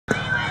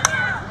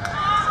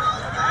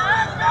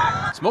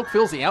Smoke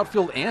fills the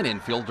outfield and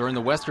infield during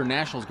the Western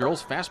Nationals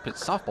girls fast pitch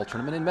softball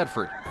tournament in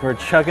Medford. We're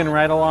chugging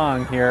right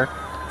along here.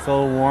 It's a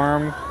little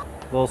warm, a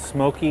little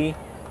smoky,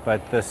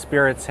 but the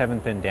spirits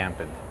haven't been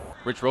dampened.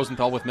 Rich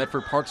Rosenthal with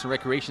Medford Parks and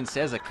Recreation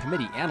says a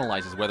committee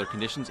analyzes weather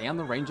conditions and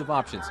the range of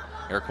options.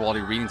 Air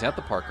quality readings at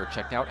the park are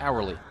checked out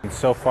hourly. And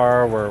so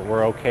far,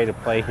 we're okay to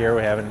play here.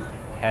 We haven't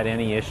had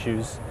any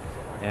issues,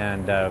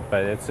 and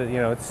but it's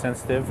it's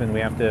sensitive, and we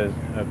have to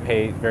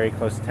pay very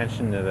close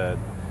attention to the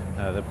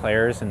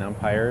players and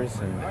umpires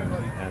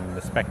and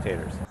the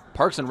spectators.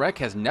 Parks and Rec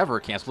has never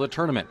canceled a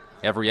tournament.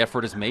 Every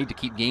effort is made to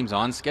keep games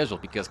on schedule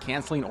because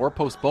canceling or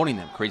postponing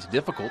them creates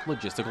difficult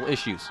logistical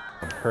issues.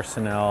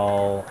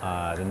 Personnel,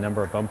 the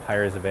number of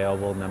umpires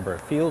available, number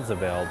of fields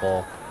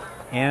available,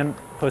 and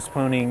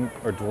postponing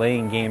or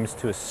delaying games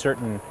to a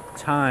certain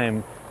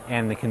time,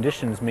 and the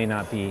conditions may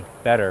not be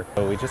better.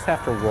 So we just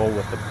have to roll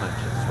with the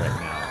punches right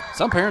now.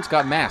 Some parents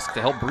got masks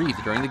to help breathe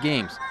during the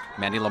games.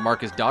 Mandy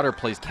Lamarca's daughter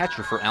plays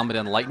catcher for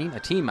Almaden Lightning, a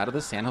team out of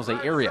the San Jose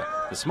area.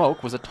 The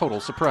smoke was a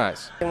total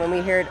surprise. When we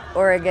heard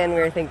Oregon,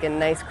 we were thinking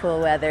nice, cool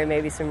weather,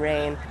 maybe some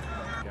rain.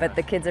 But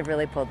the kids have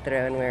really pulled through,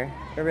 and we're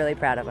really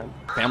proud of them.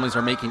 Families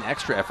are making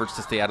extra efforts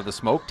to stay out of the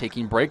smoke,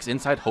 taking breaks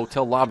inside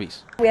hotel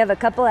lobbies. We have a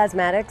couple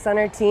asthmatics on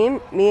our team,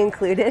 me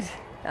included.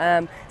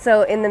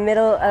 So in the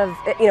middle of,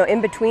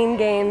 in between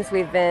games,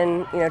 we've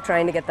been,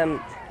 trying to get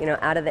them,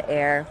 out of the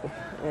air.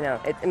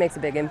 It makes a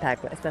big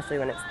impact, especially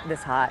when it's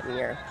this hot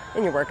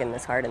and you're working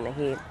this hard in the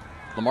heat.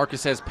 Lamarca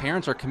says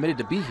parents are committed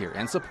to be here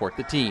and support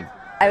the team.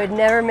 I would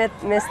never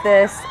miss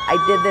this.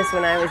 I did this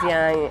when I was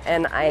young,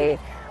 and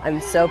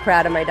I'm so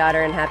proud of my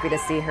daughter and happy to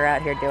see her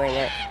out here doing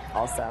it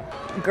also.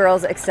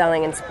 Girls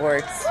excelling in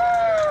sports,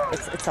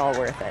 it's all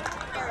worth it.